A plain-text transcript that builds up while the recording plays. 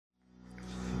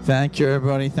Thank you,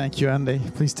 everybody. Thank you, Andy.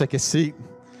 Please take a seat.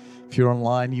 If you're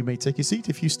online, you may take a seat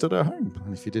if you stood at home.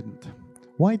 And if you didn't,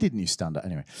 why didn't you stand up?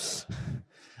 Anyway,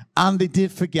 Andy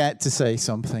did forget to say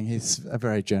something. He's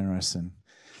very generous. And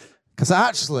because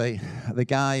actually, the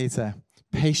guy is a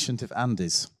patient of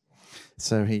Andy's.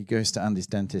 So he goes to Andy's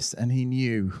dentist, and he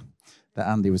knew that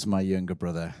Andy was my younger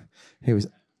brother. He was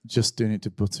just doing it to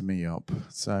butter me up.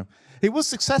 So he was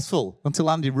successful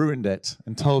until Andy ruined it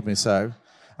and told me so.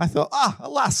 I thought,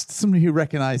 at last, somebody who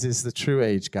recognizes the true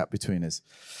age gap between us.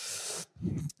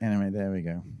 Anyway, there we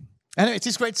go. Anyway, it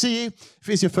is great to see you. If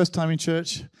it's your first time in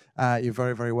church, you're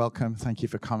very, very welcome. Thank you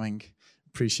for coming.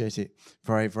 Appreciate it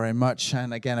very, very much.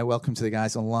 And again, a welcome to the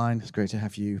guys online. It's great to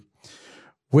have you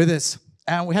with us.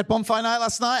 And we had Bonfire Night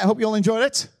last night. I hope you all enjoyed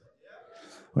it.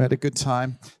 We had a good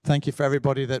time. Thank you for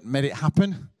everybody that made it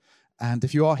happen. And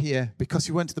if you are here because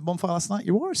you went to the bonfire last night,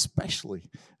 you are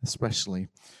especially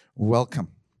welcome.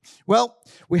 Well,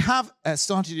 we have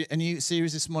started a new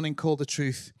series this morning called The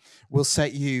Truth Will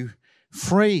Set You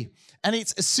Free. And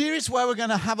it's a series where we're going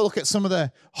to have a look at some of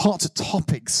the hot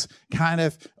topics kind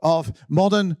of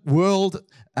modern world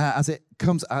as it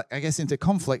comes, I guess, into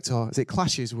conflict or as it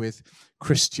clashes with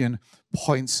Christian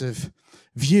points of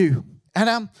view.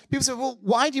 And people say, well,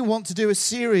 why do you want to do a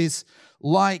series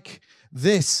like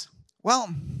this?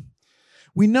 Well,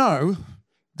 we know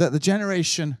that the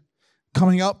generation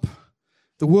coming up,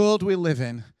 the world we live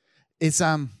in, is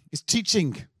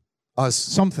teaching us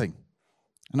something.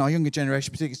 And our younger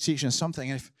generation particularly is teaching us something.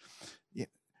 And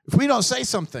if we don't say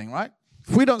something, right?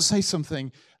 If we don't say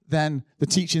something, then the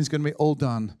teaching is going to be all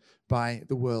done by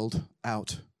the world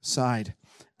outside.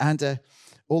 And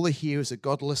all they hear is a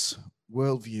godless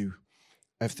worldview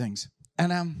of things.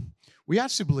 And we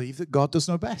actually believe that God does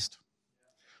know best.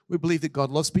 We believe that God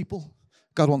loves people.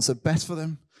 God wants the best for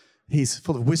them. He's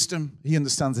full of wisdom. He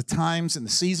understands the times and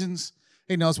the seasons.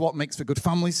 He knows what makes for good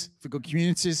families, for good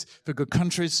communities, for good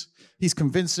countries. He's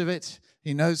convinced of it.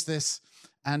 He knows this.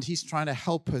 And he's trying to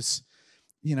help us,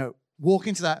 walk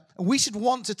into that. And we should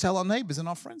want to tell our neighbors and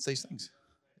our friends these things.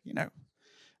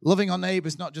 Loving our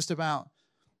neighbors, not just about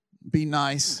being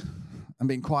nice and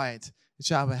being quiet. It's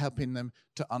about helping them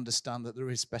to understand that there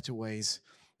is better ways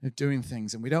of doing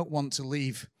things. And we don't want to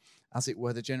leave, as it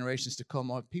were, the generations to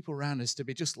come or people around us to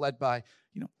be just led by,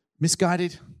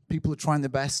 misguided people who are trying their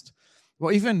best,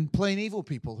 or even plain evil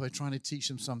people who are trying to teach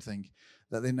them something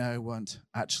that they know won't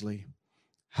actually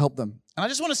help them. And I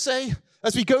just want to say,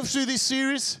 as we go through this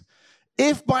series,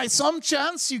 if by some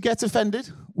chance you get offended,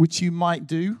 which you might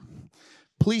do,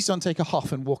 please don't take a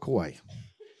huff and walk away.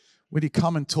 Will you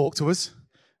come and talk to us?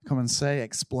 Come and say,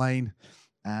 explain.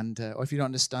 And or if you don't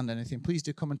understand anything, please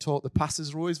do come and talk. The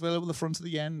pastors are always available at the front of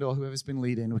the end, or whoever's been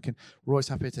leading. We're always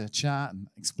happy to chat and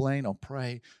explain or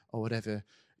pray or whatever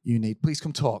you need. Please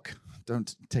come talk.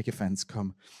 Don't take offense.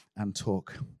 Come and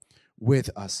talk with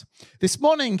us. This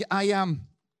morning, I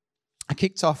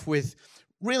kicked off with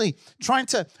really trying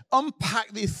to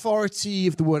unpack the authority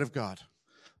of the Word of God,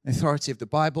 the authority of the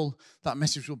Bible. That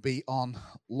message will be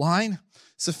online.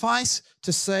 Suffice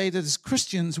to say that as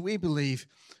Christians, we believe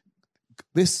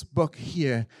this book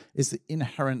here is the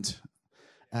inherent,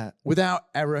 without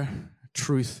error,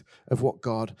 truth of what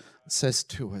God says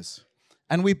to us.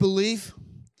 And we believe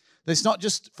that it's not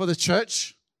just for the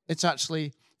church, it's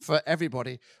actually for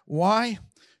everybody. Why?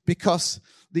 Because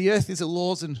the earth is the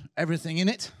Lord's and everything in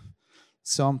it.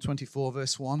 Psalm 24,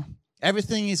 verse 1.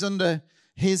 Everything is under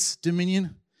his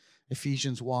dominion.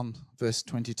 Ephesians 1, verse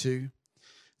 22.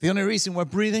 The only reason we're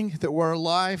breathing, that we're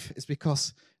alive, is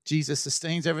because Jesus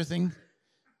sustains everything.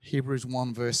 Hebrews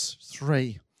 1, verse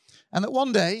 3. And that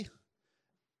one day,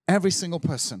 every single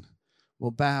person will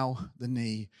bow the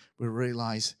knee, will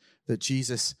realize that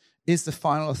Jesus is the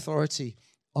final authority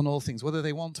on all things, whether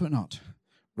they want to or not.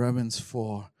 Romans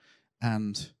 4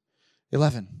 and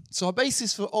 11. So our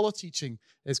basis for all our teaching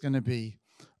is going to be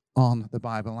on the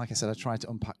Bible. And like I said, I tried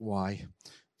to unpack why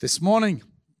this morning.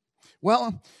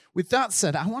 Well, with that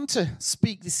said, I want to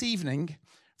speak this evening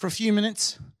for a few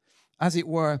minutes, as it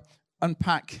were,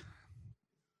 unpack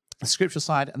the scriptural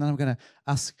side, and then I'm going to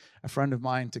ask a friend of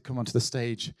mine to come onto the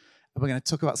stage, and we're going to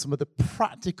talk about some of the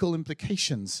practical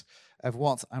implications of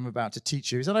what I'm about to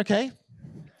teach you. Is that okay?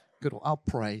 Good. Well, I'll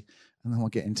pray, and then we'll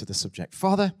get into the subject.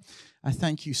 Father, I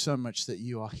thank you so much that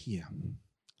you are here.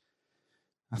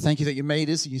 I thank you that you made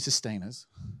us and you sustain us.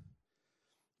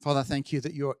 Father, I thank you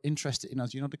that you're interested in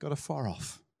us. You're not a God afar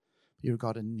off. You're a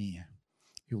God near,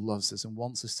 who loves us and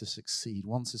wants us to succeed,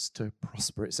 wants us to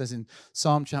prosper. It says in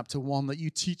Psalm chapter 1 that you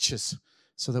teach us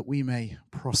so that we may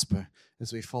prosper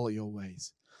as we follow your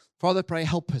ways. Father, pray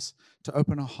help us to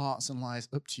open our hearts and lives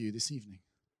up to you this evening,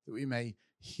 that we may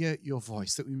hear your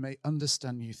voice, that we may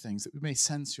understand new things, that we may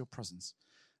sense your presence.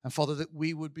 And Father, that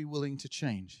we would be willing to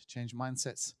change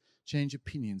mindsets, change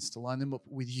opinions, to line them up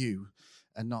with you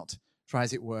and not try,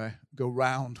 as it were, go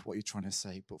round what you're trying to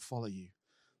say, but follow you.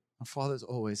 And Father, as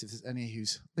always, if there's any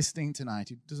who's listening tonight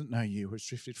who doesn't know you, who has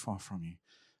drifted far from you,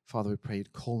 Father, we pray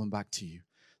you'd call them back to you,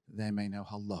 that they may know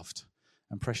how loved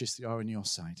and precious they are in your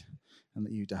sight, and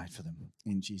that you died for them.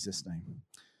 In Jesus' name.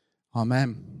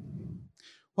 Amen.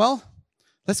 Well,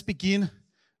 let's begin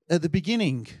at the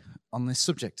beginning on this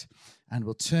subject. And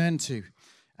we'll turn to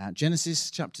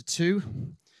Genesis chapter 2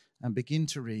 and begin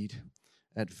to read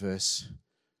at verse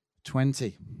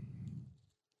 20.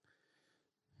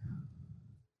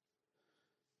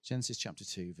 Genesis chapter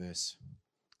 2, verse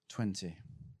 20.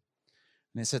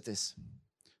 And it said this: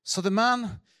 So the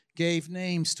man gave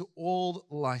names to all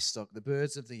the livestock, the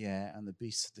birds of the air, and the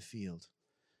beasts of the field.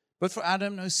 But for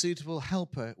Adam no suitable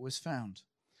helper was found.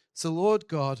 So the Lord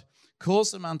God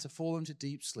caused the man to fall into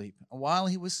deep sleep. And while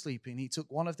he was sleeping, he took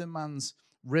one of the man's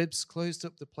ribs, closed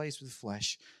up the place with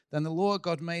flesh. Then the Lord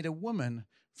God made a woman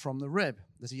from the rib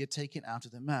that he had taken out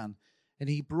of the man, and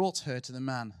he brought her to the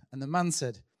man. And the man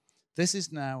said, This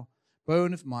is now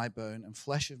bone of my bone and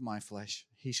flesh of my flesh.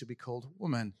 He shall be called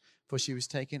woman, for she was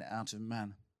taken out of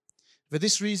man. For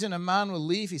this reason, a man will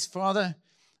leave his father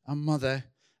and mother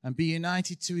and be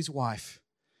united to his wife,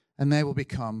 and they will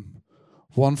become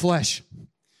one flesh.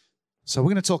 So we're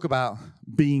going to talk about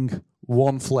being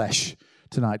one flesh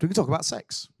tonight. We're going to talk about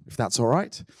sex, if that's all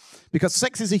right. Because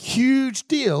sex is a huge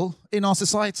deal in our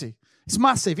society. It's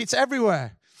massive. It's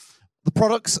everywhere. The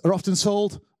products are often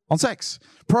sold on sex.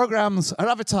 Programs are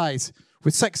advertised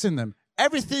with sex in them.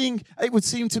 Everything, it would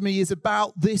seem to me, is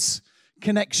about this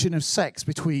connection of sex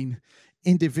between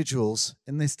individuals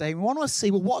in this day. We want to see,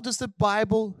 well, what does the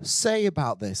Bible say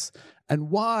about this?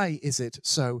 And why is it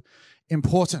so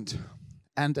important?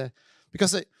 And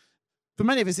because for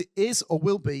many of us, it is or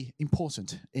will be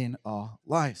important in our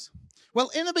lives. Well,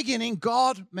 in the beginning,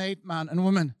 God made man and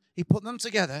woman. He put them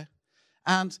together,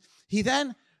 and he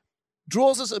then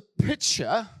draws us a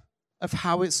picture of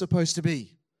how it's supposed to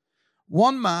be.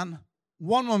 One man,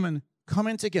 one woman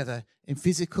coming together in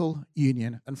physical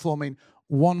union and forming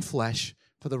one flesh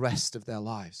for the rest of their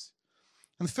lives.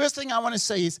 And the first thing I want to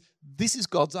say is, this is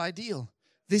God's ideal.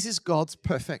 This is God's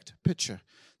perfect picture.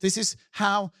 This is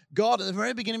how God, at the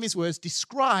very beginning of his words,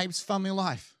 describes family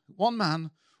life. One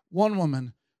man, one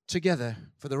woman, together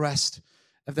for the rest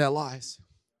of their lives.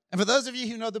 And for those of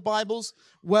you who know the Bibles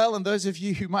well, and those of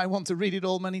you who might want to read it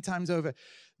all many times over,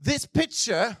 this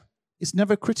picture is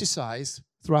never criticized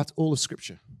throughout all of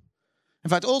Scripture. In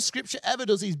fact, all Scripture ever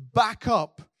does is back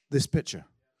up this picture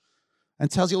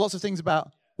and tells you lots of things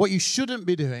about what you shouldn't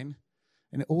be doing,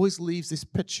 and it always leaves this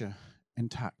picture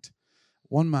intact.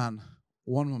 One man,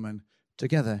 one woman,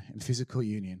 together in physical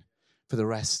union for the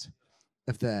rest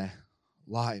of their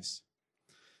lives.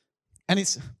 And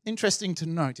it's interesting to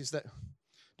note is that,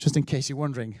 just in case you're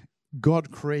wondering,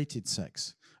 God created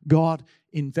sex. God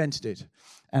invented it.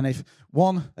 And if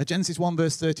Genesis 1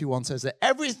 verse 31 says that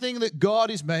everything that God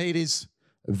has made is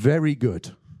very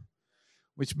good,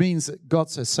 which means that God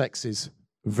says sex is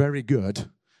very good,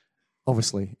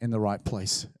 obviously in the right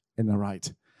place, in the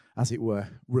right, as it were,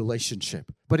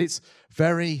 relationship. But it's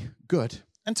very good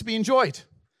and to be enjoyed,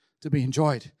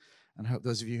 And I hope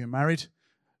those of you who are married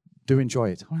do enjoy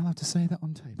it. Am I allowed to say that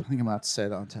on tape? I think I'm allowed to say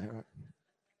that on tape, right?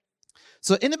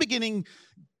 So in the beginning,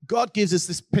 God gives us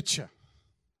this picture,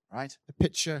 right? A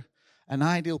picture, an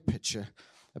ideal picture,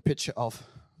 a picture of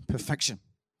perfection.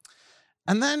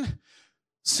 And then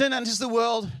sin enters the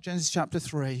world, Genesis chapter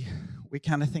 3. We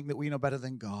kind of think that we know better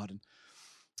than God. And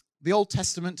the Old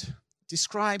Testament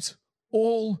describes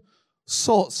all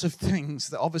sorts of things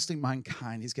that obviously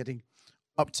mankind is getting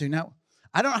up to. Now,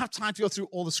 I don't have time to go through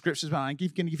all the scriptures, but I'm going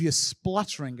to give you a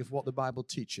splattering of what the Bible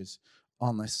teaches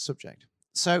on this subject.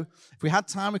 So if we had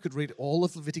time, we could read all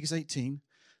of Leviticus 18,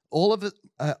 all of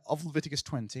Leviticus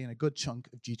 20, and a good chunk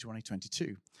of Deuteronomy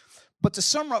 22. But to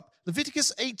sum up,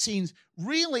 Leviticus 18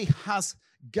 really has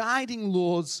guiding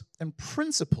laws and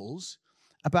principles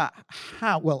about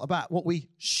about what we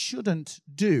shouldn't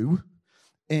do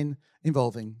in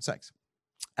involving sex.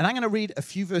 And I'm going to read a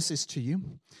few verses to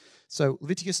you. So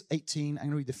Leviticus 18, I'm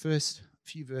going to read the first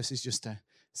few verses just to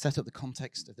set up the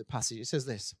context of the passage. It says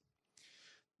this.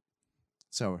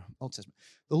 So, Old Testament.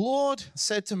 The Lord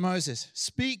said to Moses,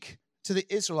 speak to the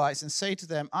Israelites and say to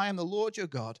them, I am the Lord your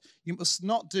God. You must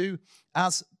not do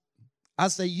as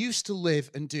they used to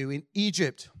live and do in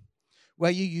Egypt,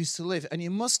 where you used to live. And you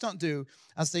must not do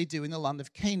as they do in the land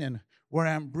of Canaan, where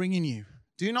I am bringing you.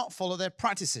 Do not follow their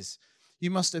practices.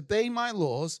 You must obey my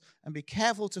laws and be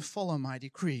careful to follow my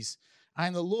decrees. I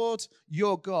am the Lord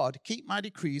your God. Keep my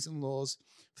decrees and laws,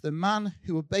 for the man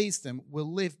who obeys them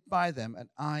will live by them, and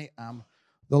I am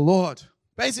the Lord.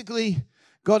 Basically,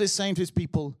 God is saying to his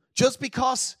people, just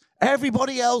because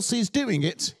everybody else is doing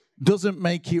it doesn't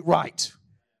make it right.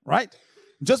 Right?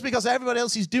 Just because everybody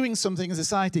else is doing something in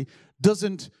society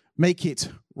doesn't make it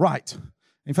right.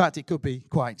 In fact, it could be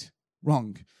quite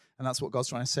wrong. And that's what God's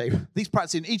trying to say. These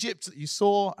practices in Egypt that you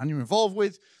saw and you're involved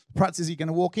with, the practices you're going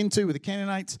to walk into with the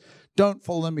Canaanites, don't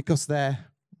follow them because they're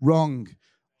wrong,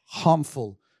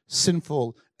 harmful,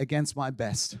 sinful, against my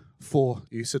best for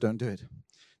you, so don't do it.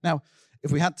 Now,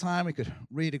 if we had time, we could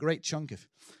read a great chunk of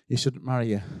you shouldn't marry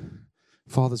your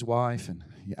father's wife and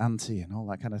your auntie and all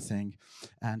that kind of thing.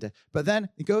 But then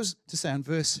it goes to say in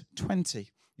verse 20,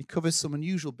 it covers some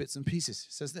unusual bits and pieces.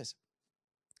 It says this,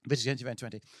 verse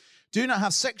 20, do not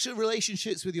have sexual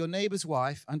relationships with your neighbor's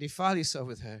wife and defile yourself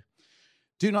with her.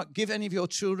 Do not give any of your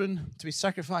children to be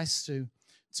sacrificed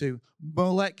to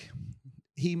Molech.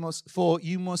 For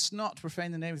you must not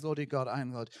profane the name of the Lord your God. I am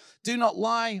the Lord. Do not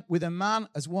lie with a man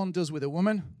as one does with a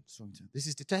woman. This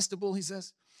is detestable, he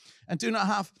says. And do not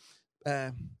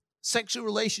have sexual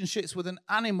relationships with an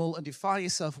animal and defile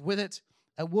yourself with it.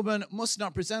 A woman must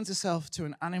not present herself to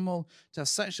an animal to have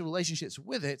sexual relationships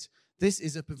with it. This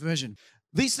is a perversion.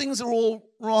 These things are all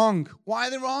wrong. Why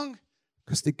are they wrong?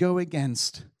 Because they go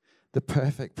against the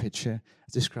perfect picture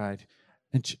described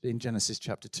in Genesis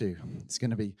chapter 2. It's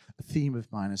going to be a theme of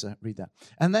mine as I read that.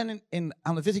 And then in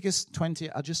Leviticus 20,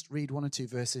 I'll just read 1 or 2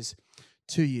 verses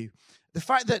to you. The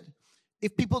fact that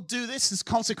if people do this, there's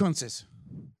consequences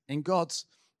in God's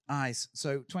eyes.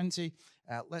 So 20,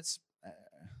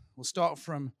 we'll start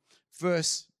from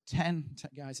verse 10.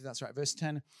 Guys, if that's right, verse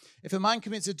 10. If a man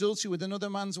commits adultery with another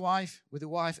man's wife, with the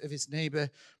wife of his neighbor,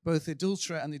 both the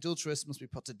adulterer and the adulteress must be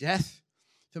put to death.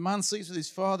 If a man sleeps with his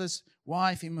father's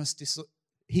wife,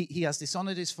 he has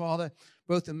dishonored his father.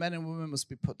 Both the men and women must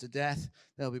be put to death.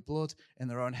 There'll be blood in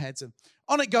their own heads. And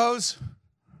on it goes.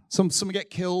 Some get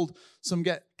killed, some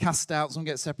get cast out, some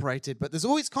get separated. But there's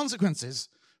always consequences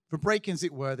for breaking, as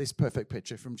it were, this perfect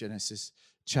picture from Genesis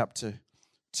chapter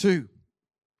 2.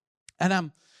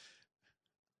 And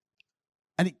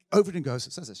it over and goes.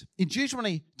 It says this. In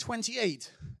Deuteronomy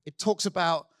 28, it talks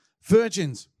about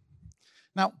virgins.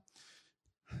 Now,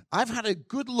 I've had a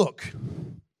good look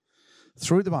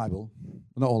through the Bible.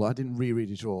 Not all, I didn't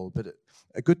reread it all, but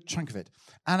a good chunk of it.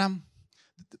 And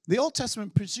the Old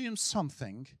Testament presumes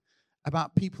something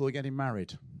about people who are getting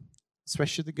married,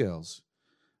 especially the girls.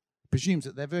 It presumes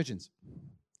that they're virgins,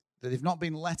 that they've not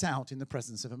been let out in the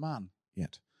presence of a man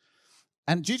yet.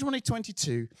 And Deuteronomy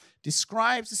 22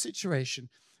 describes the situation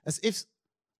as if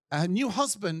a new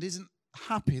husband isn't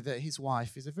happy that his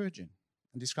wife is a virgin,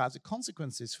 and describes the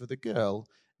consequences for the girl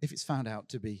if it's found out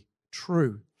to be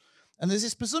true. And there's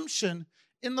this presumption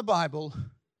in the Bible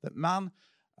that man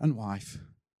and wife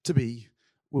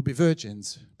will be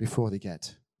virgins before they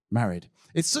get married.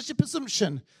 It's such a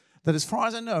presumption that, as far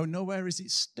as I know, nowhere is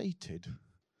it stated,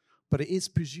 but it is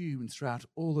presumed throughout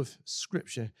all of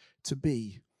Scripture to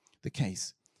be the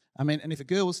case. I mean, and if a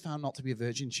girl was found not to be a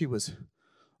virgin, she was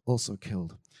also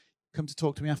killed. Come to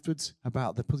talk to me afterwards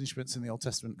about the punishments in the Old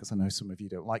Testament, because I know some of you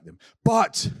don't like them.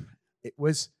 But it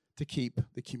was to keep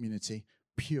the community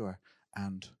pure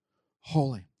and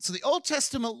holy. So the Old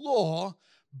Testament law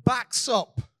backs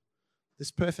up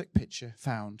this perfect picture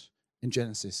found in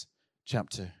Genesis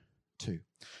chapter 2.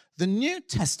 The New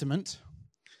Testament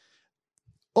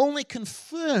only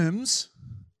confirms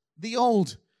the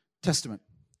Old Testament,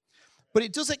 but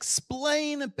it does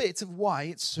explain a bit of why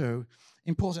it's so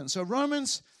important. So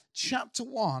Romans chapter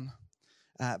 1,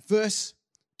 verse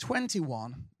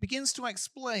 21 begins to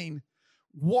explain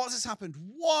what has happened,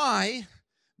 why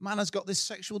man has got this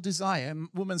sexual desire,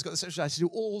 woman's got this sexual desire to do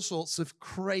all sorts of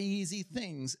crazy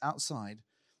things outside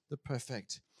the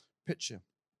perfect picture.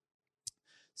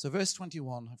 So verse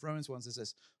 21 of Romans 1 says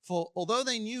this, for although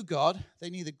they knew God, they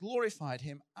neither glorified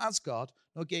him as God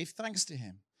nor gave thanks to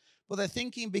him. But their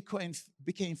thinking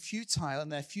became futile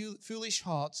and their foolish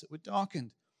hearts were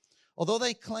darkened. Although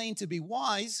they claimed to be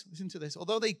wise, listen to this,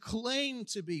 although they claimed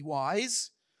to be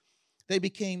wise, they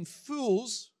became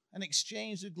fools and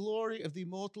exchanged the glory of the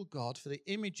immortal God for the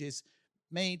images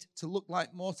made to look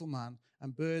like mortal man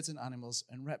and birds and animals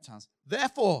and reptiles.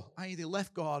 Therefore, i.e. they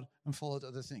left God and followed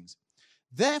other things.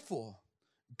 Therefore,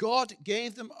 God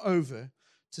gave them over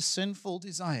to sinful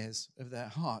desires of their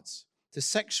hearts, to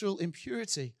sexual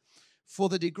impurity, for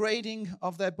the degrading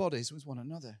of their bodies with one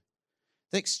another.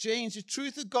 They exchanged the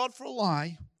truth of God for a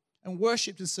lie and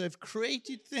worshipped and served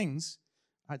created things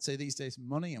I'd say these days,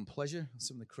 money and pleasure are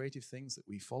some of the creative things that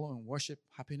we follow and worship,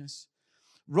 happiness,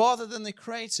 rather than the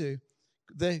Creator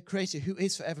who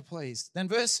is forever praised. Then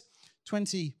verse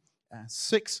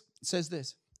 26 says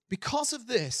this, because of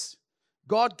this,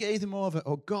 God gave them over,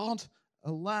 or God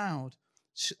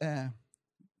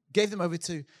gave them over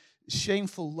to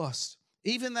shameful lust.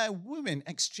 Even their women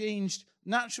exchanged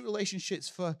natural relationships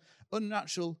for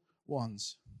unnatural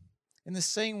ones. In the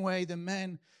same way, the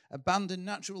men abandoned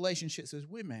natural relationships with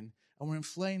women and were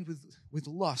inflamed with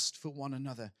lust for one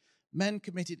another. Men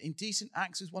committed indecent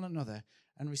acts with one another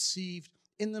and received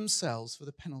in themselves for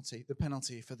the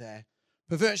penalty for their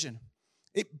perversion.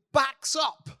 It backs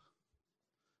up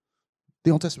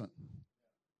the Old Testament.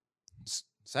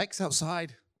 Sex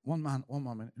outside one man, one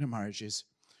woman in a marriage is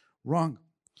wrong.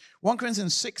 1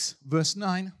 Corinthians 6, verse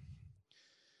 9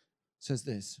 says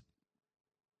this.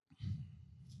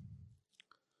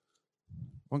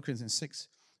 1 Corinthians 6,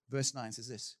 verse 9 says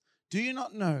this. Do you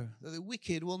not know that the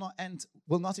wicked will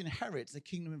not inherit the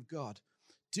kingdom of God?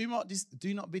 Do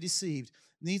not be deceived.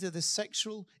 Neither the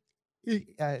sexually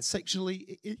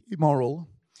immoral,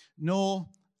 nor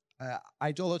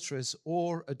idolaters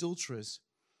or adulterers,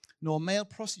 nor male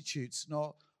prostitutes,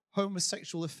 nor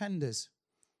homosexual offenders,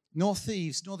 nor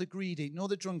thieves, nor the greedy, nor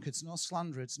the drunkards, nor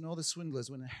slanderers, nor the swindlers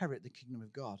will inherit the kingdom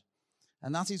of God.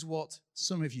 And that is what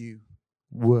some of you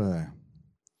were.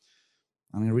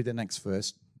 I'm going to read the next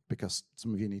verse because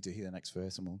some of you need to hear the next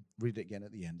verse, and we'll read it again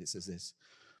at the end. It says this.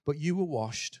 But you were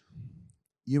washed,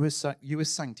 you were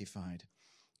sanctified,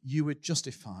 you were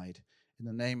justified in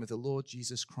the name of the Lord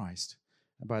Jesus Christ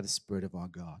and by the Spirit of our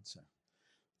God. So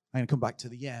I'm going to come back to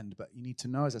the end, but you need to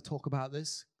know as I talk about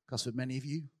this, because for many of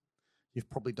you, you've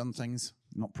probably done things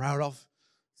you're not proud of,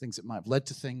 things that might have led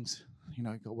to things. You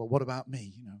know, you go, well, what about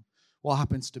me? You know, what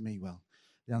happens to me? Well,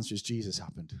 the answer is Jesus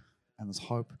happened, and there's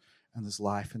hope, and there's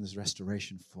life, and there's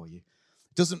restoration for you.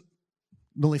 It doesn't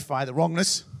nullify the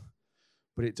wrongness,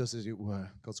 but it does, as it were,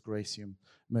 God's grace,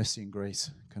 mercy and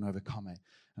grace can overcome it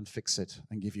and fix it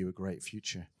and give you a great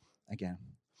future again.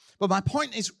 But my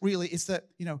point is that,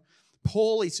 you know,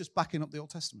 Paul is just backing up the Old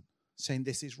Testament, saying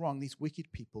this is wrong. These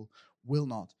wicked people will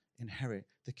not inherit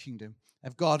the kingdom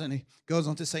of God. And he goes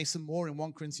on to say some more in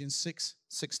 1 Corinthians 6,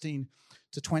 16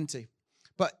 to 20.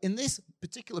 But in this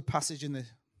particular passage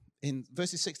in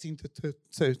verses 16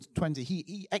 to 20,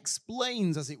 he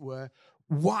explains, as it were,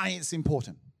 why it's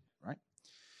important, right?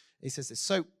 He says this.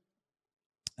 So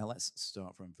let's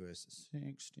start from verse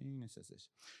 16. It says this.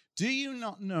 Do you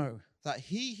not know that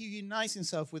he who unites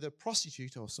himself with a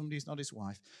prostitute, or somebody who's not his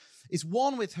wife, is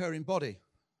one with her in body?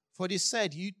 For it is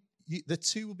said, the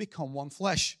two will become one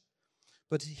flesh.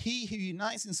 But he who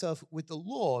unites himself with the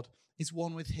Lord is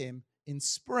one with him in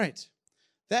spirit.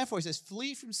 Therefore, he says,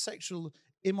 flee from sexual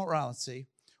immorality.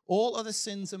 All other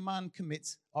sins a man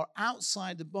commits are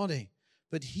outside the body,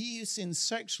 but he who sins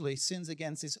sexually sins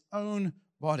against his own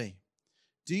body.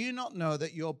 Do you not know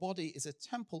that your body is a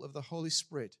temple of the Holy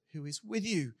Spirit who is with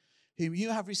you, whom you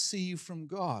have received from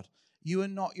God? You are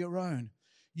not your own.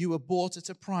 You were bought at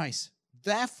a price.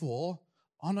 Therefore,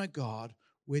 honor God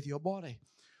with your body.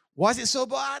 Why is it so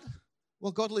bad?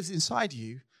 Well, God lives inside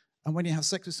you, and when you have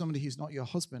sex with somebody who's not your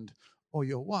husband or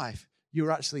your wife,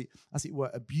 you're actually, as it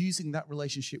were, abusing that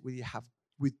relationship you have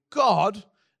with God,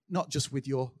 not just with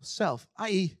yourself,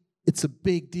 i.e., it's a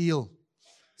big deal.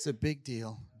 It's a big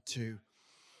deal to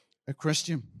a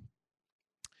Christian.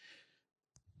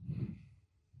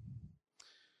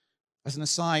 As an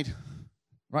aside,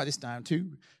 write this down.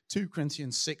 2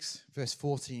 Corinthians 6, verse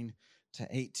 14 to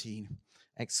 18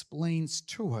 explains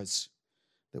to us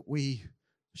that we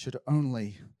should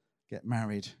only get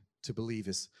married to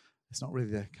believers. It's not really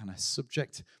the kind of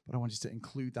subject, but I want you to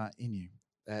include that in you,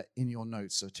 in your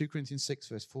notes. So 2 Corinthians 6,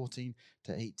 verse 14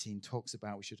 to 18 talks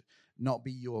about we should not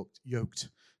be yoked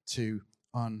to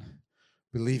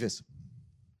unbelievers.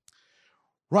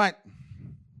 Right.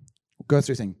 We'll go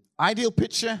through things. Ideal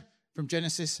picture from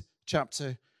Genesis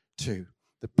chapter 2.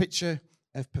 The picture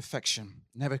of perfection,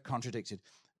 never contradicted.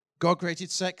 God created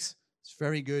sex. It's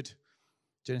very good.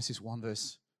 Genesis 1,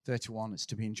 verse 31. It's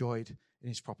to be enjoyed in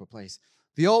its proper place.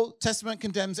 The Old Testament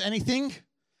condemns anything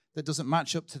that doesn't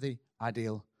match up to the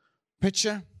ideal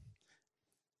picture,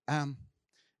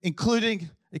 including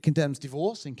it condemns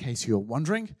divorce, in case you're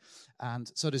wondering. And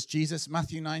so does Jesus.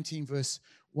 Matthew 19, verse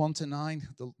 1 to 9.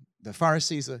 The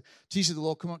Pharisees, the teachers of the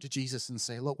law, come up to Jesus and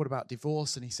say, look, what about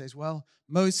divorce? And he says, well,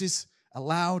 Moses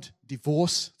allowed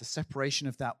divorce, the separation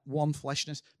of that one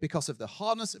fleshness, because of the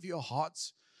hardness of your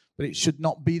hearts, but it should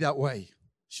not be that way.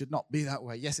 Should not be that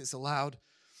way. Yes, it's allowed.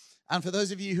 And for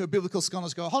those of you who are biblical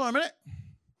scholars, go, hold on a minute.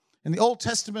 In the Old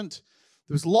Testament,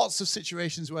 There was lots of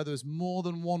situations where there was more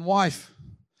than one wife.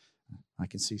 I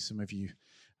can see some of you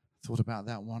thought about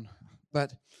that one.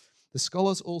 But the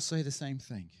scholars all say the same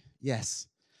thing. Yes,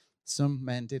 some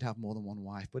men did have more than one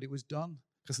wife, but it was done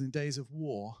because in the days of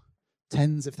war,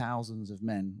 tens of thousands of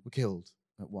men were killed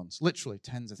at once. Literally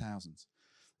tens of thousands,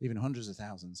 even hundreds of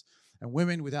thousands. And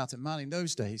women without a man in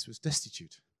those days was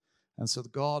destitute. And so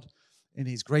God, in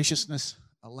his graciousness,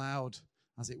 allowed,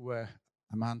 as it were,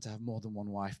 a man to have more than one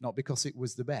wife, not because it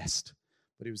was the best,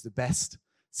 but it was the best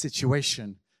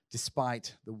situation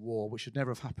despite the war, which should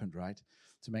never have happened, right?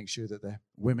 To make sure that the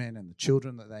women and the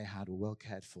children that they had were well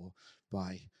cared for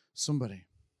by somebody.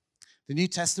 The New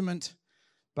Testament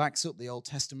backs up the Old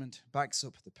Testament, backs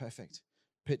up the perfect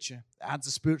picture, adds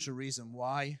a spiritual reason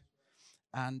why,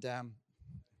 and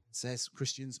says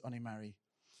Christians only marry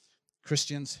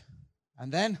Christians.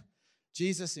 And then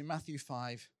Jesus in Matthew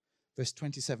 5, verse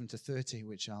 27 to 30,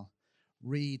 which I'll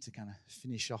read to kind of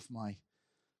finish off my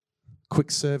quick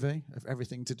survey of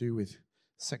everything to do with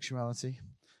sexuality.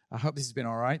 I hope this has been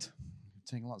all right. I'm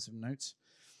taking lots of notes.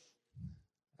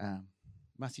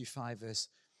 Matthew 5, verse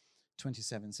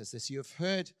 27 says this: "You have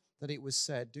heard that it was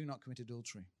said, 'Do not commit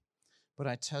adultery.' But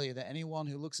I tell you that anyone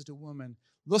who looks at a woman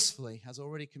lustfully has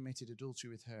already committed adultery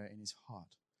with her in his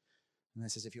heart." And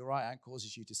it says, "If your right eye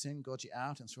causes you to sin, gouge it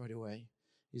out and throw it away.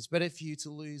 It's better for you to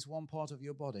lose one part of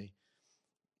your body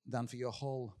than for your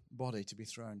whole body to be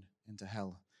thrown into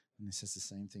hell." And it says the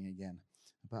same thing again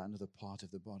about another part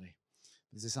of the body.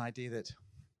 There's this idea that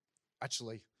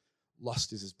actually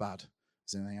lust is as bad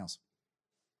as anything else.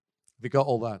 Have you got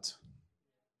all that?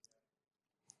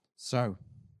 So,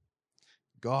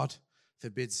 God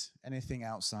forbids anything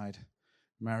outside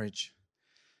marriage.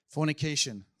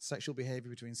 Fornication, sexual behavior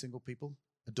between single people.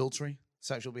 Adultery,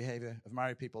 sexual behavior of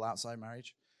married people outside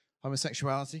marriage.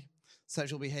 Homosexuality,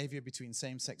 sexual behavior between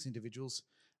same-sex individuals.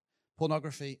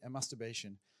 Pornography and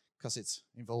masturbation, because it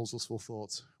involves lustful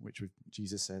thoughts, which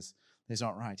Jesus says is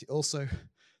not right. It also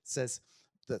says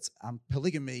that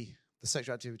polygamy, the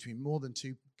sexual activity between more than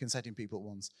two consenting people at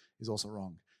once, is also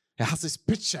wrong. It has this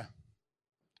picture.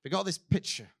 We got this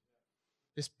picture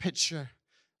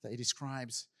that he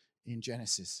describes in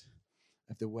Genesis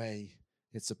of the way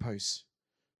it's supposed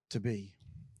to be.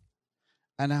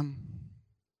 And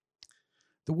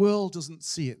the world doesn't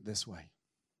see it this way.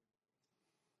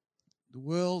 The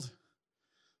world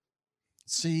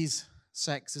sees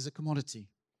sex as a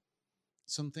commodity.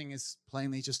 Something is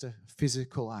plainly just a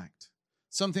physical act.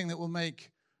 Something that will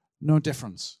make no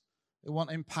difference. It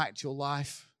won't impact your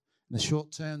life in the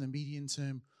short term, the medium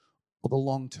term, or the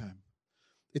long term.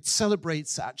 It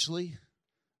celebrates actually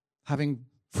having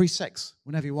free sex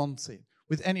whenever you want it,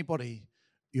 with anybody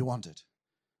you want it.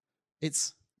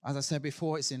 It's, as I said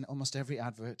before, it's in almost every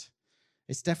advert.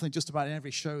 It's definitely just about in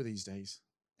every show these days.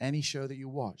 Any show that you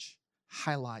watch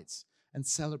highlights and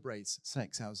celebrates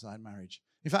sex outside marriage.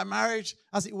 In fact, marriage,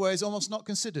 as it were, is almost not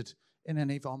considered in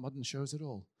any of our modern shows at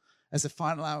all as a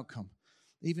final outcome.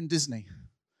 Even Disney,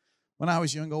 when I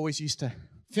was young, always used to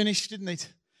finish, didn't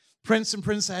it? Prince and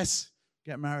princess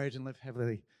get married and live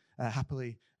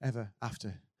happily ever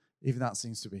after. Even that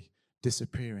seems to be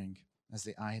disappearing as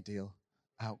the ideal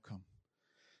outcome.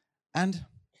 And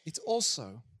it's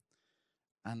also,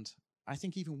 and I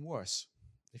think even worse,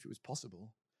 if it was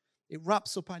possible, it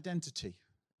wraps up identity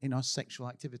in our sexual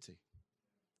activity,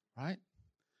 right?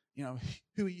 You know,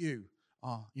 who are you?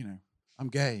 Oh, I'm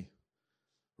gay.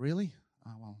 Really?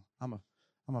 Oh, well,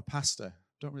 I'm a pastor.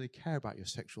 Don't really care about your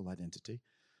sexual identity,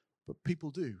 but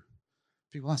people do.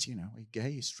 People ask, are you gay, are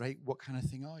you straight? What kind of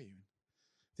thing are you?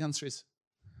 The answer is,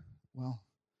 well,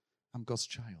 I'm God's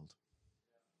child.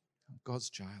 I'm God's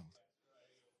child.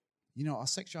 Our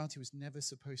sexuality was never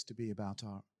supposed to be about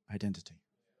our identity.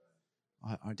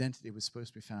 Our identity was supposed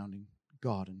to be found in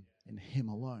God and in Him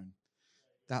alone.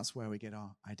 That's where we get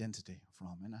our identity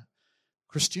from. And a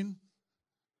Christian,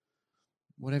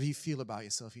 whatever you feel about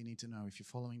yourself, you need to know if you're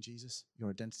following Jesus, your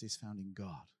identity is found in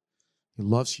God. He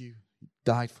loves you, He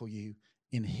died for you.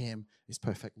 In Him is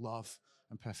perfect love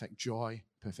and perfect joy,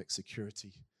 perfect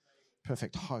security.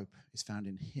 Perfect hope is found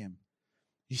in Him.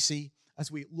 You see,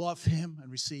 as we love Him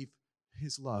and receive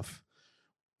His love,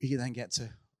 we then get to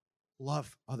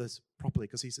love others properly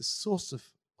because He's the source of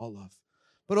our love.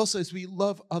 But also as we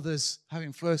love others,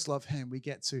 having first loved Him, we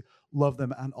get to love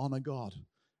them and honor God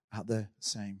at the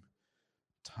same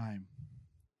time.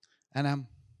 And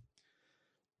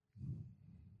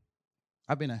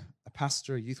I've been a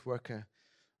pastor, a youth worker,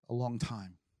 a long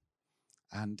time.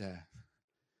 And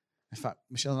in fact,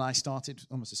 Michelle and I started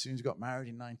almost as soon as we got married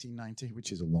in 1990,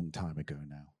 which is a long time ago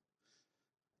now.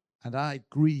 And I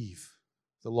grieve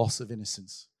the loss of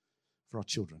innocence for our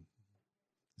children.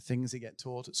 things they get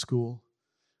taught at school,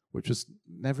 which was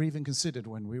never even considered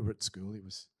when we were at school. It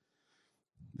was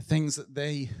the things that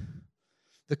the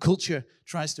culture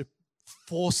tries to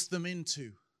force them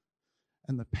into,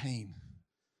 and the pain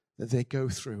that they go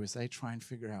through as they try and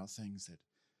figure out things that,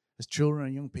 as children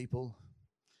and young people,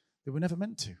 they were never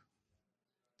meant to.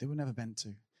 They were never meant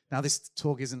to. Now, this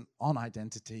talk isn't on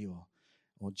identity or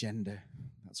gender.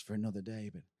 That's for another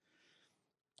day.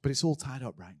 But it's all tied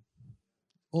up, right?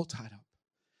 All tied up.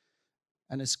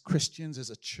 And as Christians, as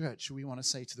a church, we want to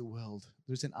say to the world,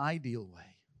 there's an ideal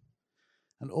way.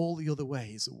 And all the other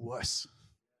ways are worse.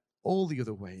 All the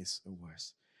other ways are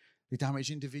worse. They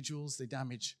damage individuals, they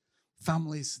damage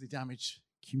families, they damage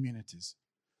communities.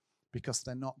 Because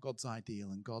they're not God's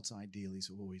ideal, and God's ideal is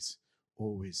always,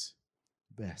 always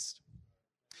best.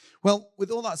 Well,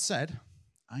 with all that said,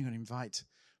 I'm going to invite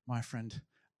my friend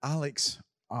Alex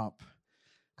up.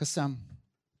 Because I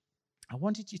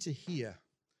wanted you to hear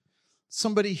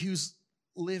somebody who's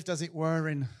lived, as it were,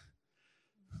 in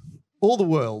all the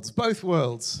worlds, both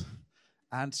worlds.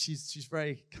 And she's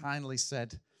very kindly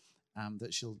said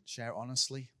that she'll share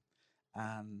honestly.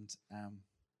 And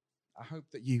I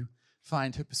hope that you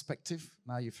find her perspective.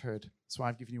 Now you've heard, so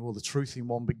I've given you all the truth in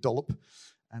one big dollop.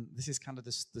 And this is kind of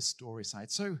the story side.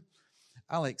 So,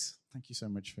 Alex, thank you so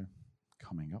much for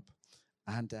coming up.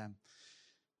 And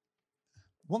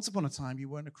once upon a time, you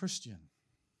weren't a Christian.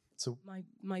 So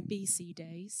my BC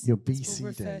days. Your BC we'll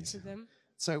refer days. to them.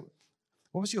 So,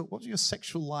 what was your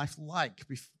sexual life like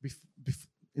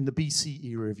in the BC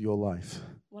era of your life?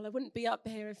 Well, I wouldn't be up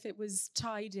here if it was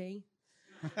tidy.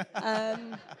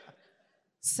 I'm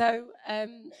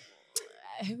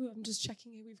just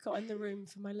checking who we've got in the room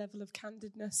for my level of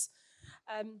candidness.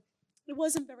 It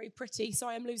wasn't very pretty.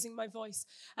 Sorry, I'm losing my voice.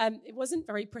 It wasn't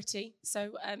very pretty.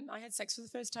 So I had sex for the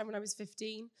first time when I was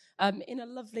 15 in a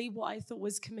lovely, what I thought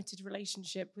was committed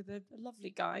relationship with a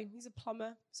lovely guy. He's a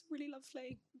plumber. He's really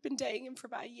lovely. Been dating him for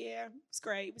about a year. It was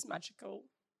great. It was magical.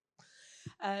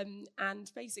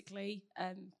 And basically,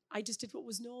 I just did what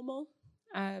was normal,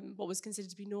 what was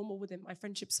considered to be normal within my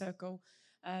friendship circle.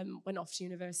 Went off to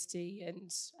university,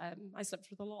 and I slept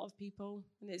with a lot of people,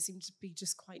 and it seemed to be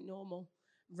just quite normal,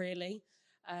 really,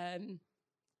 and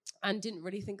didn't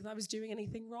really think that I was doing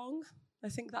anything wrong. I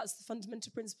think that's the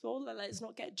fundamental principle, that let's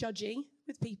not get judgy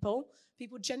with people.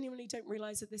 People genuinely don't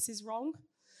realize that this is wrong,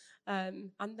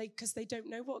 and because they don't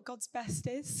know what God's best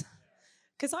is.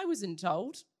 Because I wasn't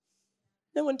told.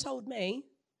 No one told me,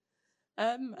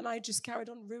 and I just carried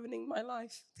on ruining my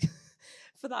life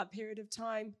for that period of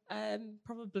time.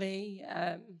 Probably,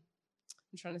 I'm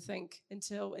trying to think,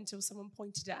 until someone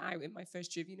pointed it out in my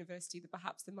first year of university that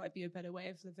perhaps there might be a better way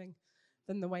of living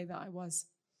than the way that I was.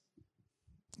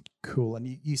 Cool.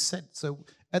 And you said, so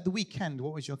at the weekend,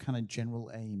 what was your kind of general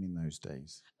aim in those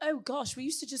days? Oh, gosh, we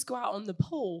used to just go out on the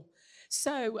pool.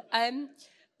 So, there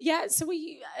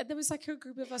was like a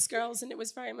group of us girls, and it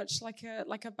was very much like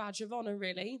a badge of honor,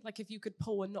 really. Like if you could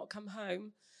pool and not come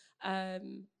home. I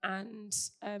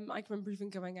can remember even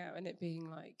going out and it being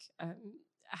like,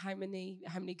 how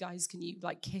many guys can you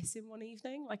like kiss in one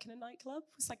evening, like in a nightclub?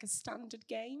 It was like a standard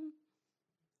game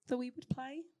that we would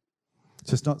play.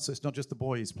 So it's not just the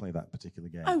boys play that particular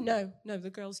game. Oh no,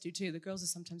 the girls do too. The girls are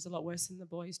sometimes a lot worse than the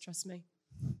boys. Trust me.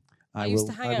 I used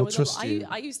to hang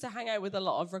out with a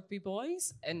lot of rugby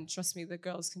boys, and trust me, the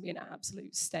girls can be an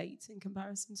absolute state in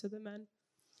comparison to the men.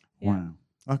 Yeah. Wow.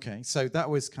 Okay, so that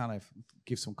was kind of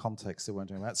give some context to what we're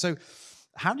doing about. So,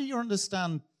 how do you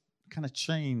understand kind of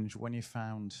change when you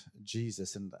found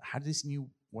Jesus, and how did this new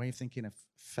way of thinking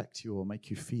affect you or make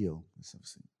you feel? It's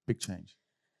obviously a big change.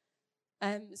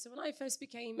 So when I first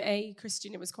became a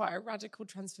Christian, it was quite a radical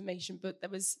transformation, but there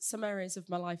was some areas of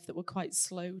my life that were quite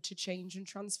slow to change and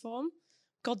transform.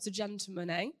 God's a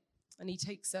gentleman, eh? And he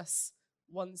takes us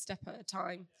one step at a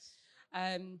time.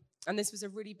 And this was a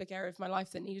really big area of my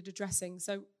life that needed addressing.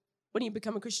 So when you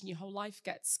become a Christian, your whole life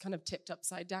gets kind of tipped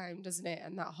upside down, doesn't it?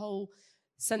 And that whole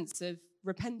sense of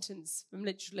repentance from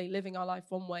literally living our life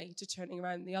one way to turning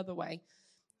around the other way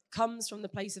comes from the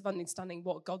place of understanding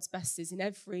what God's best is in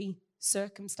every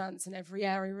circumstance and every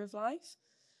area of life.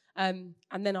 And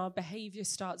then our behavior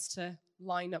starts to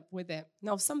line up with it.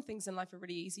 Now, some things in life are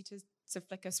really easy to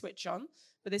flick a switch on,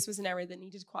 but this was an area that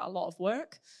needed quite a lot of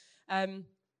work. And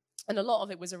a lot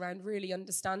of it was around really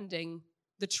understanding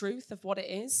the truth of what it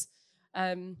is.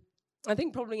 I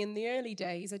think probably in the early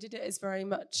days, I did it as very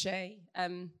much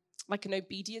like an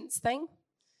obedience thing,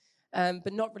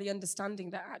 but not really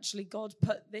understanding that actually God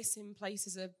put this in place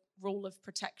as a rule of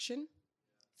protection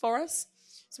for us.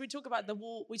 So we talk about the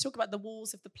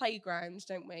walls of the playground,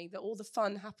 don't we? That all the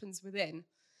fun happens within.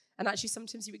 And actually,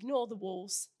 sometimes you ignore the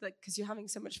walls because you're having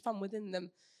so much fun within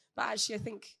them. But actually, I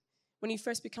think when you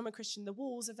first become a Christian, the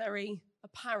walls are very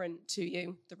apparent to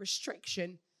you, the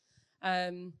restriction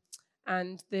and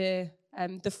the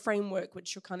framework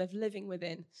which you're kind of living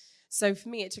within. So for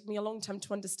me, it took me a long time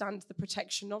to understand the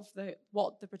protection of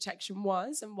what the protection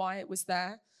was and why it was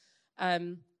there,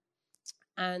 and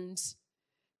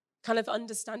kind of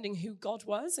understanding who God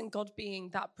was and God being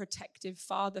that protective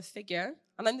father figure.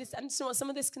 And so some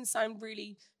of this can sound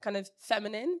really kind of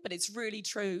feminine, but it's really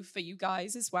true for you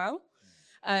guys as well,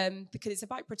 because it's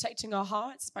about protecting our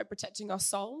hearts, it's about protecting our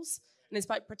souls, and it's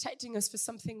about protecting us for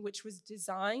something which was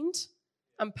designed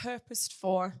and purposed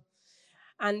for.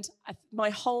 And my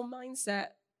whole mindset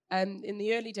in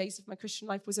the early days of my Christian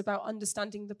life was about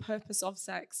understanding the purpose of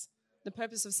sex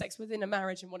within a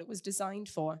marriage and what it was designed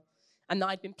for. And that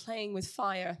I'd been playing with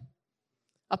fire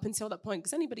up until that point.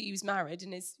 Because anybody who's married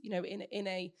and is,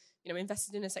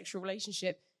 invested in a sexual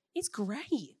relationship, it's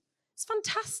great. It's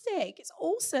fantastic. It's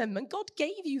awesome. And God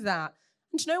gave you that.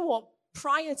 And do you know what?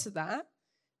 Prior to that,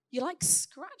 you're like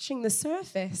scratching the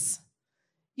surface.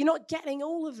 You're not getting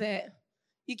all of it.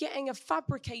 You're getting a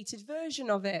fabricated version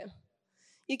of it.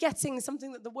 You're getting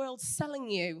something that the world's selling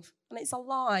you, and it's a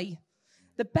lie.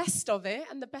 The best of it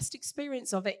and the best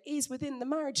experience of it is within the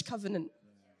marriage covenant,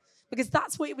 because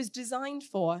that's what it was designed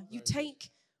for. You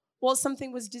take what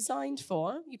something was designed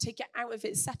for, you take it out of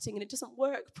its setting, and it doesn't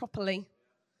work properly.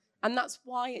 And that's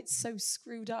why it's so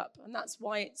screwed up, and that's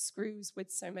why it screws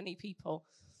with so many people.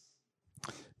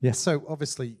 Yeah, so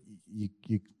obviously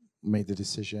you made the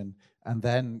decision, and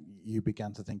then you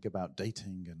began to think about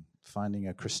dating and finding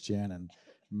a Christian and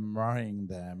marrying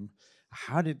them.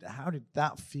 How did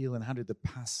that feel, and how did the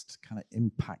past kind of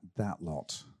impact that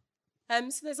lot?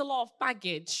 So there's a lot of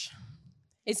baggage,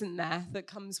 isn't there, that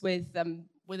comes with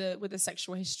a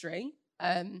sexual history.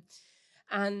 And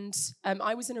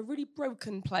I was in a really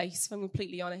broken place, if I'm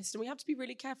completely honest. And we have to be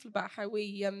really careful about how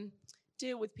we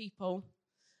deal with people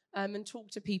and talk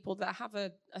to people that have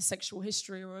a sexual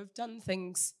history or have done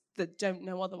things that don't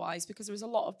know otherwise, because there was a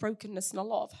lot of brokenness and a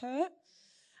lot of hurt.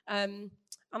 And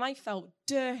I felt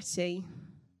dirty,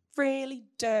 really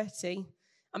dirty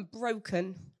and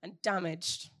broken and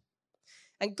damaged.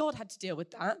 And God had to deal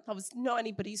with that. That was not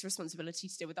anybody's responsibility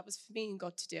to deal with. That was for me and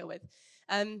God to deal with.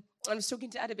 I was talking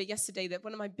to Ed a bit yesterday that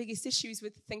one of my biggest issues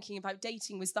with thinking about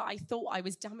dating was that I thought I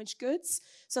was damaged goods.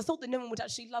 So I thought that no one would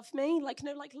actually love me. Like,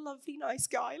 no, like, lovely, nice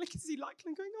guy. Like, is he like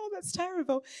going, oh, that's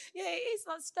terrible. Yeah, it is.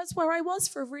 That's where I was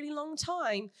for a really long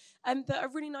time. That a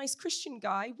really nice Christian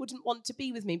guy wouldn't want to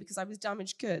be with me because I was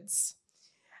damaged goods.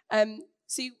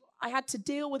 So I had to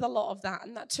deal with a lot of that,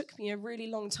 and that took me a really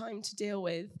long time to deal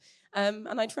with.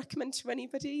 And I'd recommend to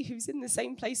anybody who's in the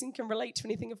same place and can relate to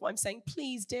anything of what I'm saying,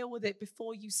 please deal with it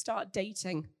before you start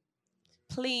dating.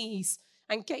 Please.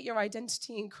 And get your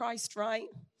identity in Christ right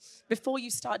before you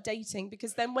start dating.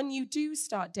 Because then when you do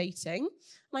start dating,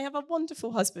 and I have a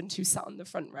wonderful husband who sat on the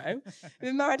front row. We've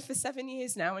been married for 7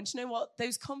 years now. And do you know what?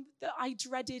 I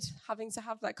dreaded having to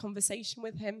have that conversation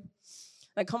with him.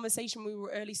 That conversation we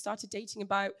were early started dating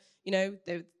about,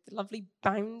 the lovely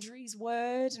boundaries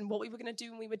word and what we were going to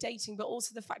do when we were dating, but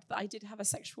also the fact that I did have a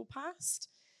sexual past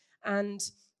and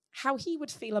how he would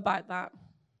feel about that,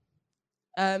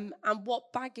 and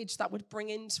what baggage that would bring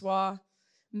into our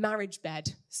marriage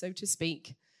bed, so to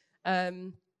speak.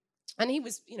 And he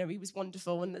was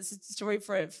wonderful, and that's a story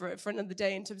for another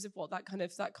day in terms of what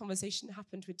that conversation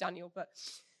happened with Daniel. But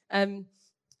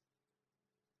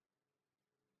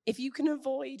if you can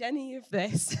avoid any of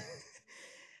this,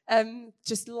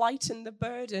 just lighten the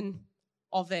burden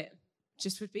of it.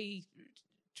 Just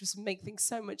make things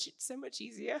so much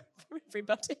easier for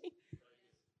everybody.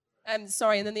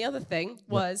 Sorry, and then the other thing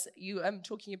was you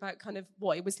talking about kind of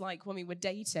what it was like when we were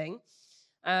dating.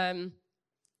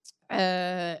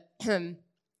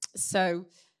 So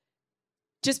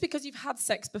just because you've had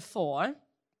sex before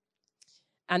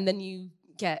and then you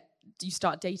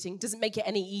start dating doesn't make it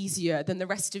any easier than the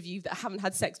rest of you that haven't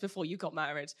had sex before you got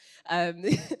married.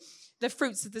 The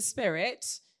fruits of the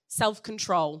Spirit,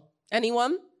 self-control.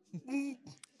 Anyone?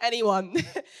 Anyone.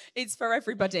 It's for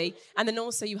everybody. And then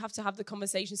also you have to have the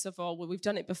conversations of, well, we've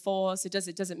done it before, so does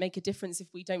it make a difference if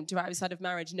we don't do it outside of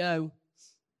marriage? No.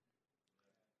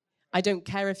 I don't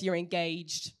care if you're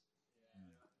engaged.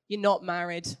 You're not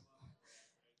married.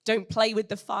 Don't play with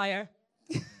the fire.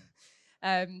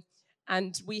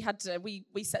 And we had to,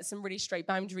 we set some really straight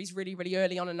boundaries really, really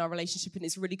early on in our relationship, and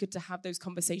it's really good to have those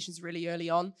conversations really early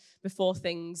on before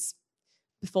things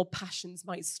before passions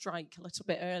might strike a little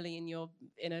bit early and you're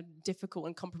in a difficult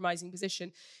and compromising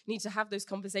position. You need to have those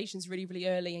conversations really, really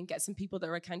early and get some people that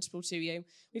are accountable to you.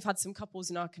 We've had some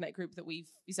couples in our Connect group that we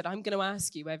said, I'm going to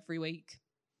ask you every week.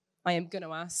 I am going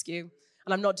to ask you.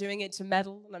 And I'm not doing it to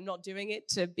meddle, and I'm not doing it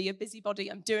to be a busybody.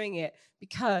 I'm doing it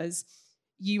because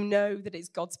you know that it's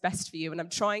God's best for you, and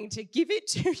I'm trying to give it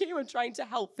to you. I'm trying to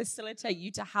help facilitate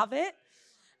you to have it.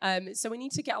 So we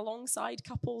need to get alongside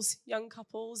couples, young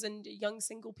couples and young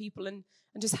single people and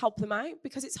just help them out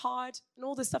because it's hard. And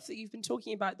all the stuff that you've been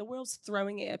talking about, the world's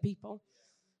throwing it at people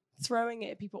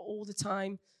all the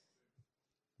time.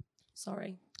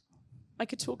 Sorry. I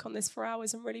could talk on this for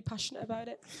hours. I'm really passionate about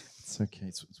it. It's okay.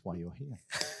 It's why you're here.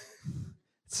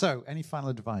 So, any final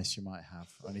advice you might have?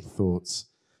 Any thoughts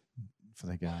for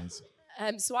the guys?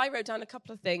 So I wrote down a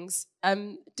couple of things.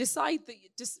 Decide that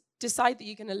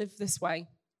you're going to live this way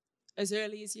as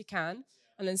early as you can,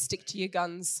 and then stick to your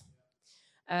guns.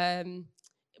 When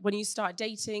you start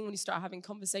dating, when you start having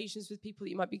conversations with people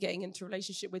that you might be getting into a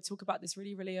relationship with, talk about this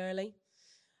really, really early,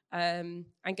 and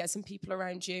get some people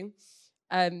around you.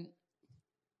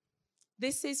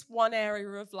 This is one area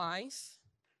of life.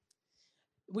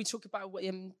 We talk about what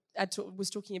Ed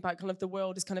was talking about, kind of the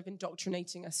world is kind of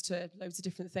indoctrinating us to loads of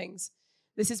different things.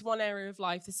 This is one area of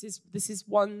life. This is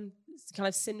one kind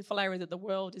of sinful area that the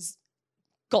world has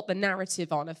got the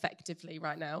narrative on effectively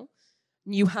right now.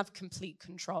 And you have complete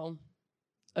control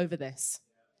over this.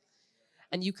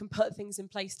 And you can put things in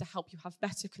place to help you have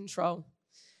better control.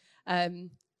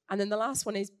 And then the last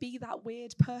one is be that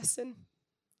weird person.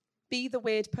 Be the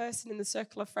weird person in the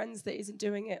circle of friends that isn't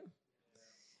doing it.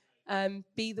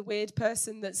 Be the weird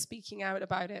person that's speaking out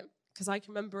about it. Because I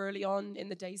can remember early on in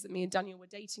the days that me and Daniel were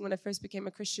dating, when I first became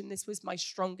a Christian, this was my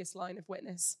strongest line of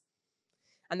witness.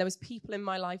 And there was people in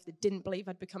my life that didn't believe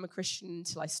I'd become a Christian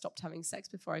until I stopped having sex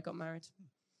before I got married.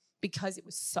 Because it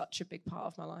was such a big part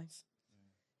of my life.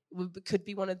 It could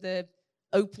be one of the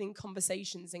opening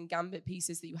conversations and gambit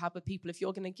pieces that you have with people. If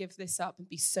you're going to give this up and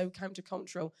be so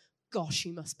countercultural, gosh,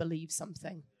 you must believe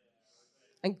something.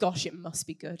 And gosh, it must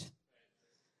be good.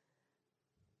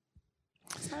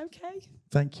 Is that okay?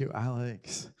 Thank you,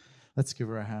 Alex. Let's give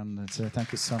her a hand. And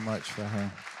thank you so much for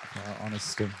her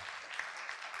honesty.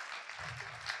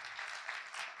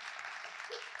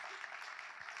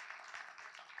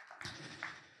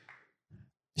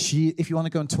 If you want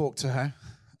to go and talk to her,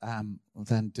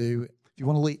 then do. If you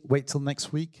want to wait till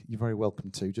next week, you're very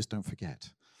welcome to. Just don't forget.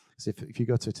 Because if you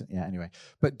go to it, yeah, anyway.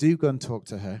 But do go and talk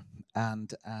to her.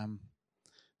 And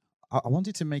I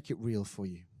wanted to make it real for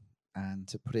you and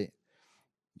to put it,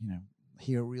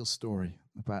 hear a real story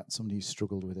about somebody who's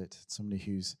struggled with it, somebody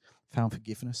who's found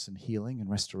forgiveness and healing and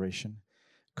restoration,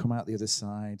 come out the other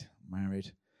side,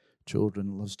 married,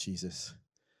 children, loves Jesus.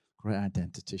 Great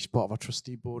identity. She's part of our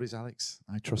trustee board, is Alex.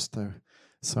 I trust her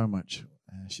so much.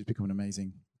 She's become an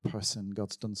amazing person.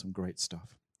 God's done some great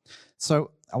stuff. So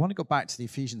I want to go back to the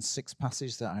Ephesians 6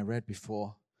 passage that I read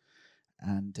before.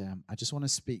 And I just want to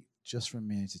speak just for a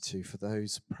minute or two for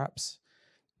those perhaps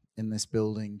in this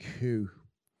building who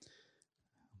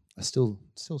are still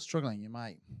struggling. You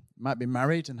might be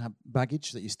married and have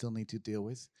baggage that you still need to deal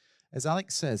with. As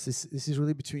Alex says, this is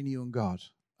really between you and God.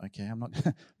 Okay, I'm not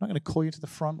going to call you to the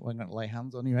front. We're not going to lay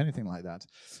hands on you, anything like that.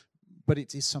 But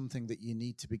it is something that you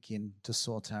need to begin to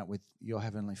sort out with your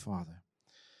Heavenly Father.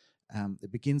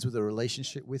 It begins with a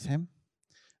relationship with Him.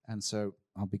 And so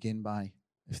I'll begin by,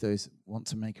 if those want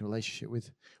to make a relationship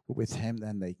with Him,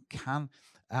 then they can.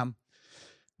 I'm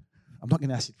not going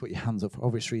to ask you to put your hands up for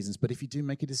obvious reasons, but if you do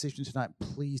make a decision tonight,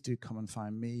 please do come and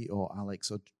find me or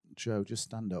Alex or Joe. Just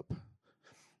stand up.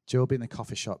 Joe will be in the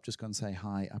coffee shop. Just go and say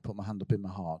hi. I put my hand up in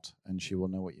my heart, and she will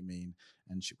know what you mean.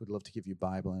 And she would love to give you a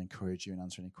Bible and encourage you and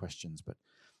answer any questions, but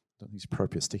I don't think it's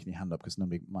appropriate sticking your hand up because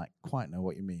nobody might quite know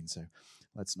what you mean. So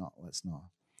let's not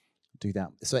do that.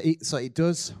 So it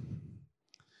does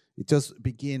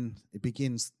begin. It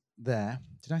begins there.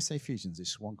 Did I say Ephesians?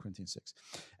 It's 1 Corinthians 6.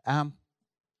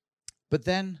 But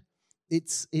then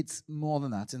it's more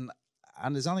than that.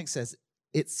 And as Alex says,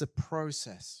 it's a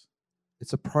process.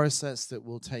 It's a process that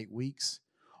will take weeks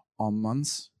or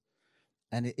months.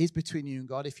 And it is between you and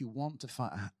God. If you want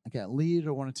to get a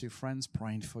leader or one or two friends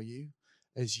praying for you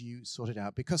as you sort it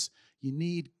out. Because you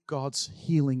need God's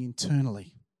healing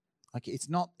internally. Like it's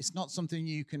not something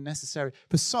you can necessarily,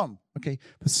 for some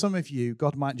of you,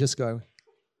 God might just go,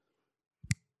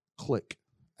 click,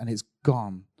 and it's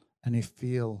gone. And you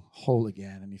feel whole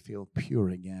again, and you feel pure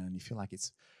again, and you feel like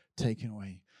it's taken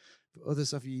away. For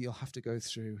others of you, you'll have to go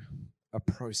through a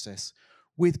process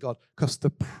with God, because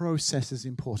the process is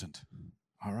important,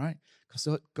 all right?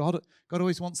 Because God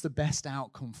always wants the best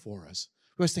outcome for us.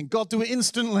 We always think, God, do it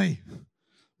instantly.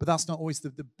 But that's not always the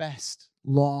best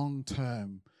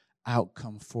long-term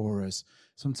outcome for us.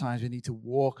 Sometimes we need to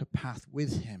walk a path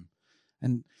with him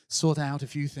and sort out a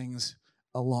few things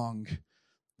along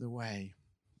the way.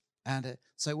 And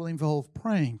so it will involve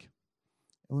praying.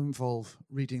 It will involve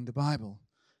reading the Bible.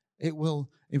 It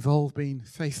will involve being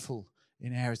faithful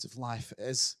in areas of life.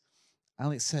 As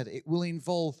Alex said, it will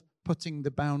involve putting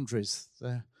the boundaries,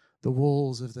 the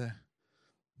walls of the,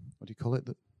 what do you call it,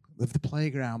 of the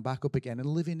playground back up again and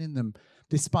living in them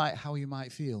despite how you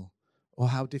might feel or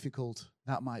how difficult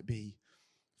that might be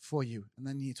for you. And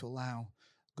then you need to allow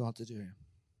God to do it.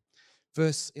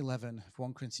 Verse 11 of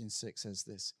 1 Corinthians 6 says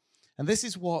this, and this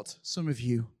is what some of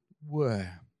you were,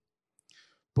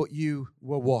 but you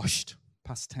were washed,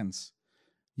 past tense.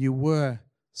 You were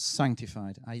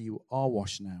sanctified, i.e. you are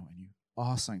washed now and you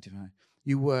are sanctified.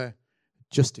 You were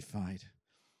justified,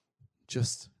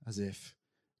 just as if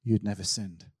you'd never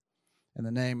sinned. In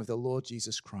the name of the Lord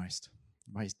Jesus Christ,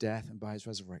 by his death and by his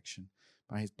resurrection,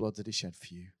 by his blood that he shed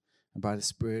for you, and by the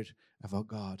Spirit of our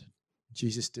God.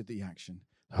 Jesus did the action.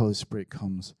 The Holy Spirit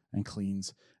comes and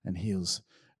cleans and heals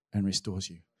and restores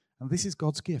you. And this is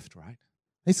God's gift, right?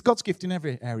 It's God's gift in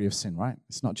every area of sin, right?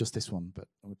 It's not just this one, but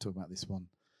we'll talk about this one.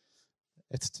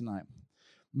 It's tonight.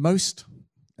 Most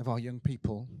of our young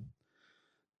people,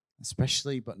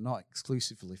 especially but not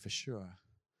exclusively for sure,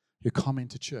 who come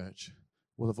into church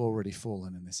will have already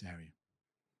fallen in this area.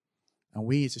 And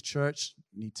we as a church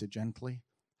need to gently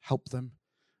help them,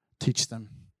 teach them,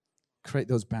 create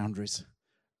those boundaries,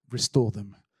 restore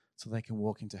them so they can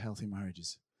walk into healthy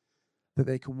marriages, that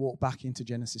they can walk back into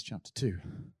Genesis chapter 2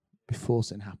 before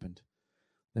sin happened.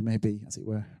 They may be, as it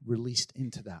were, released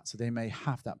into that, so they may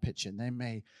have that picture and they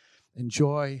may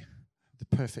enjoy the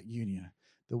perfect union,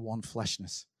 the one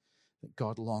fleshness that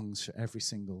God longs for every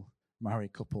single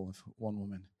married couple of one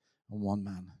woman and one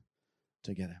man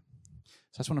together.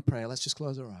 So I just want to pray. Let's just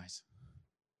close our eyes.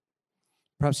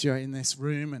 Perhaps you're in this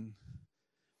room and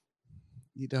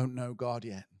you don't know God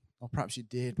yet. Or perhaps you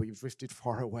did, but you've drifted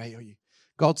far away. Or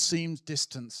God seems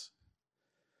distant.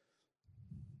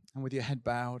 And with your head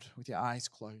bowed, with your eyes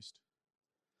closed,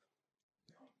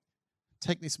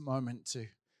 take this moment to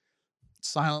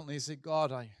silently say,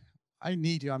 God, I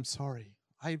need you. I'm sorry.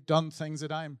 I've done things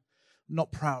that I'm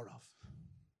not proud of.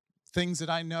 Things that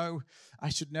I know I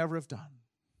should never have done.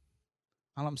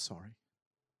 And I'm sorry.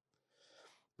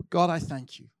 But God, I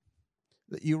thank you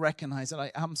that you recognize that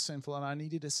I am sinful and I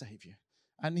needed a Savior.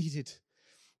 I needed,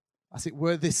 as it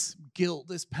were, this guilt,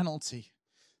 this penalty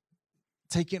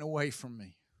taken away from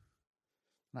me.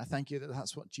 And I thank you that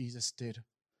that's what Jesus did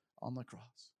on the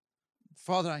cross.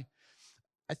 Father,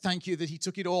 I thank you that he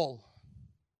took it all.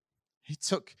 He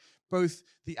took both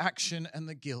the action and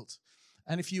the guilt.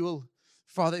 And if you will,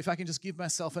 Father, if I can just give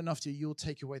myself enough to you, you'll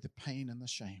take away the pain and the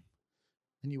shame.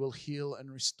 And you will heal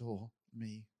and restore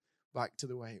me back to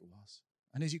the way it was.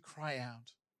 And as you cry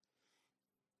out,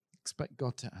 expect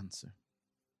God to answer.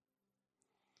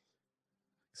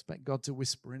 Expect God to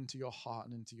whisper into your heart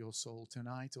and into your soul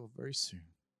tonight or very soon.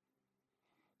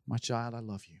 My child, I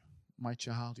love you. My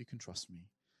child, you can trust me.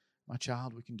 My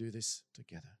child, we can do this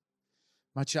together.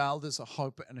 My child, there's a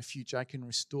hope and a future. I can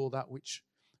restore that which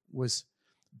was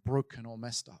broken or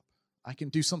messed up. I can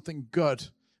do something good.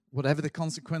 Whatever the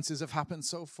consequences have happened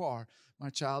so far, my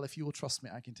child, if you will trust me,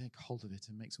 I can take hold of it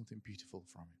and make something beautiful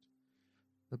from it.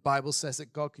 The Bible says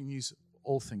that God can use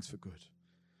all things for good.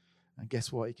 And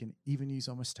guess what? He can even use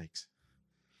our mistakes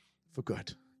for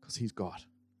good because he's God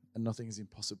and nothing is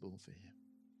impossible for him.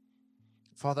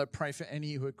 Father, I pray for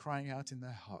any who are crying out in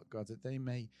their heart, God, that they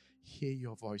may hear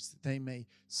your voice, that they may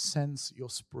sense your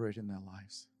spirit in their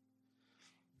lives.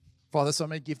 Father, so I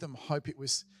may give them hope. It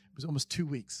was almost 2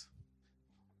 weeks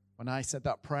when I said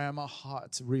that prayer in my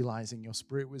heart to realizing your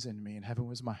spirit was in me and heaven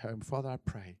was my home. Father, I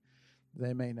pray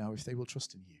they may know, if they will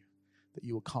trust in you, that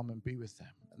you will come and be with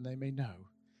them. And they may know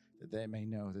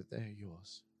that they're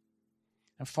yours.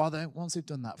 And Father, once they've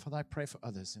done that, Father, I pray for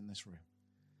others in this room.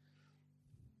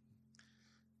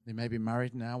 They may be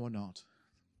married now or not,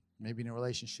 maybe in a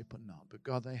relationship or not, but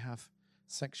God, they have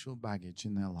sexual baggage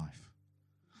in their life.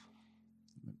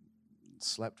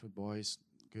 Slept with boys,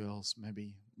 girls,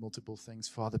 maybe multiple things.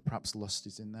 Father, perhaps lust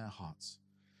is in their hearts.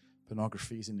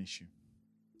 Pornography is an issue.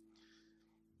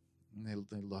 And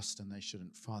they lust and they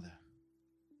shouldn't. Father,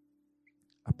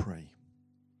 I pray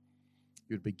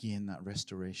you would begin that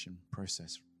restoration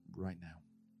process right now.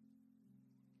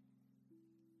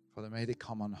 Father, may they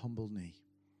come on humble knee.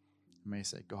 And may they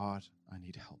say, God, I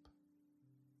need help.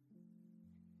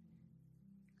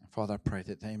 And Father, I pray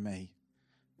that they may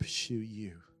pursue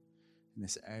you in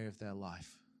this area of their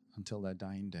life until their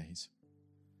dying days.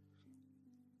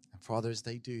 Father, as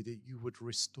they do, that you would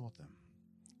restore them.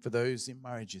 For those in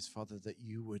marriages, Father, that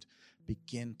you would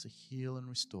begin to heal and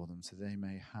restore them so they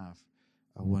may have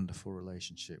a wonderful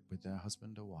relationship with their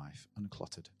husband or wife,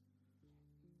 uncluttered.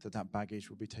 That baggage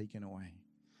will be taken away.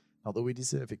 Not that we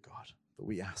deserve it, God, but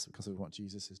we ask because of what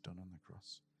Jesus has done on the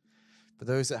cross. For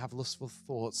those that have lustful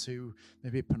thoughts, who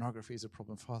maybe pornography is a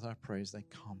problem, Father, I pray as they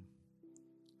come,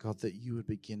 God, that you would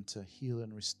begin to heal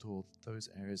and restore those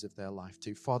areas of their life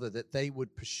too. Father, that they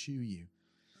would pursue you.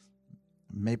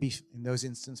 Maybe in those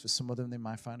instances, for some of them, they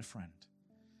might find a friend,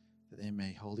 that they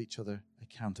may hold each other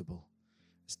accountable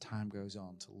as time goes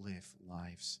on to live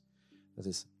lives that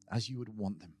is as you would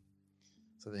want them,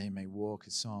 so they may walk,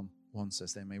 as Psalm 1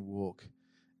 says, they may walk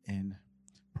in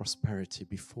prosperity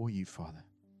before you, Father.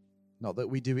 Not that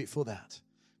we do it for that,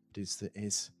 but it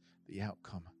is the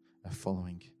outcome of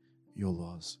following your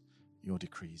laws, your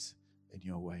decrees, and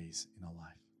your ways in our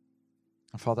life.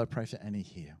 And Father, I pray for any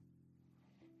here,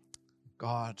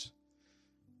 God,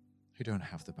 who don't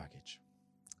have the baggage.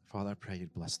 Father, I pray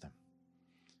you'd bless them.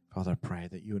 Father, I pray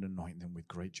that you would anoint them with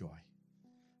great joy.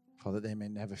 Father, they may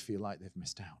never feel like they've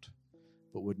missed out,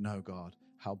 but would know, God,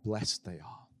 how blessed they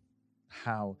are,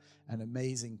 how an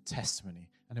amazing testimony,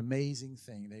 an amazing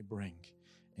thing they bring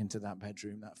into that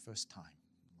bedroom that first time,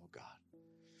 Lord God.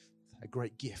 A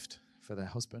great gift for their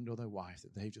husband or their wife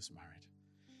that they've just married.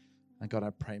 And God,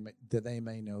 I pray that they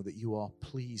may know that you are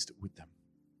pleased with them.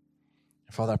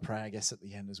 And Father, I pray, I guess, at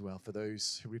the end as well, for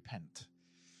those who repent,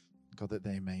 God, that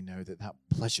they may know that that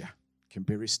pleasure can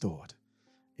be restored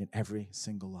in every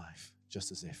single life,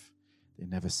 just as if they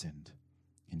never sinned.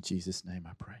 In Jesus' name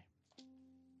I pray.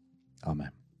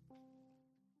 Amen.